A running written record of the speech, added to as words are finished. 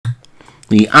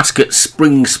The Ascot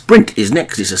Spring Sprint is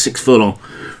next. It's a 6 furlong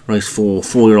race for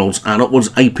 4-year-olds and upwards.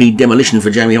 AP Demolition for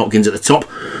Jamie Hopkins at the top.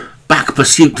 Back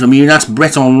Pursuit for Munas,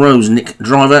 Breton Rose, Nick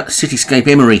Driver, Cityscape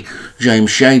Emery, James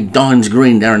Shea, Dines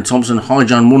Green, Darren Thompson, High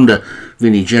John Wonder,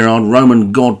 Vinnie Gerard,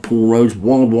 Roman God, Paul Rhodes,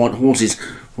 Wild White Horses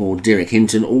for Derek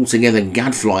Hinton, Altogether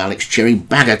Gadfly, Alex Cherry,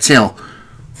 Bagatelle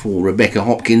for Rebecca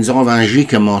Hopkins, Ivan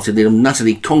Zika, Martin Lidham,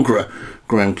 Natalie Conqueror,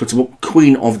 Graham Clutterbuck,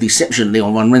 Queen of Deception,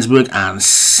 Leon van Rensburg, and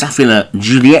Safila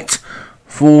Juliet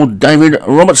for David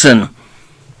Robertson.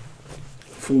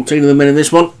 14 of the men in this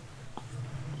one.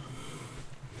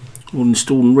 All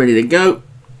installed and ready to go.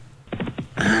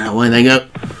 And away they go.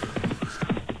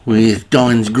 With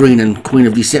Dines Green and Queen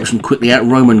of Deception quickly out.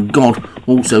 Roman God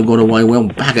also got away well.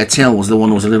 Bagatelle was the one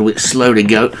that was a little bit slow to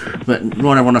go. But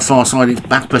right over on the far side, it's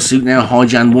Back Pursuit now. High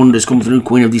Jan Wonders come through.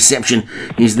 Queen of Deception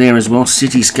is there as well.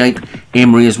 Cityscape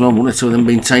Emery as well. One or two of them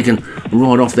being taken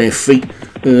right off their feet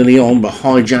early on, but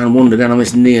High Jan Wonder down on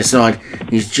this near side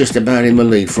is just about in the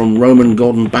lead from Roman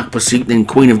God and Back Pursuit, then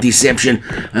Queen of Deception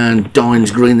and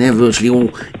Dines Green. They're virtually all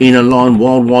in a line.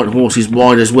 Wild White Horses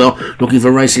wide as well, looking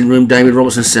for Racing Room, David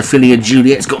Robertson. Sephilia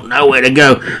Juliet's got nowhere to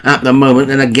go at the moment.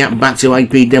 Then a gap back to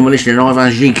AP Demolition and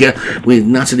Ivan Zika with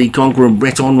Natalie Conqueror and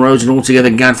Breton Rose and Altogether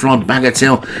Gadfly.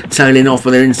 Bagatelle tailing off,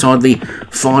 but they're inside the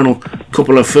final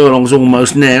couple of furlongs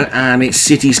almost now, and it's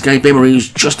Cityscape Emery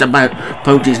who's just about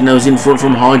poked his nose in front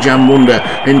from High Jam Wonder.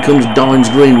 Then comes Dines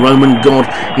Green. Roman God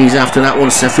is after that one.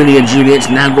 Sephilia Juliet's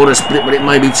now got a split, but it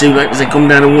may be too late as they come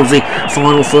down towards the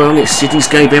final furlong. It's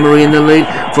Cityscape Emery in the lead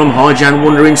from High Jam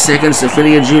Wonder in second.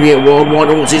 Sephilia Juliet, Wild White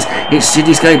Horses. It's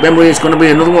Cityscape Emery. It's going to be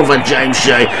another one for James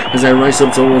Shea as they race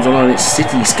up towards the line. It's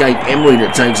Cityscape Emery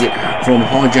that takes it from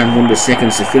High Jam Wonder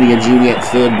second. Sephilia Juliet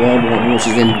third. Wild White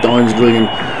Horses, then Dines Green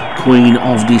and Queen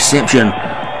of Deception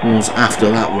was after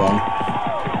that one.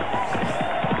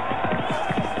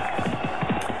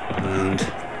 And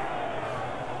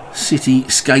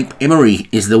Cityscape Emery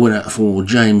is the winner for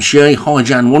James Shea. High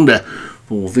Jan Wonder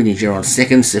for Vinnie Gerard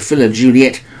second. Sephilia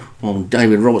Juliet on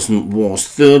David Robertson was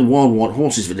third. Wild White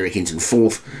Horses for Derek Hinton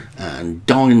fourth. And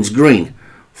Dines Green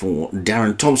for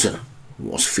Darren Thompson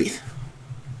was fifth.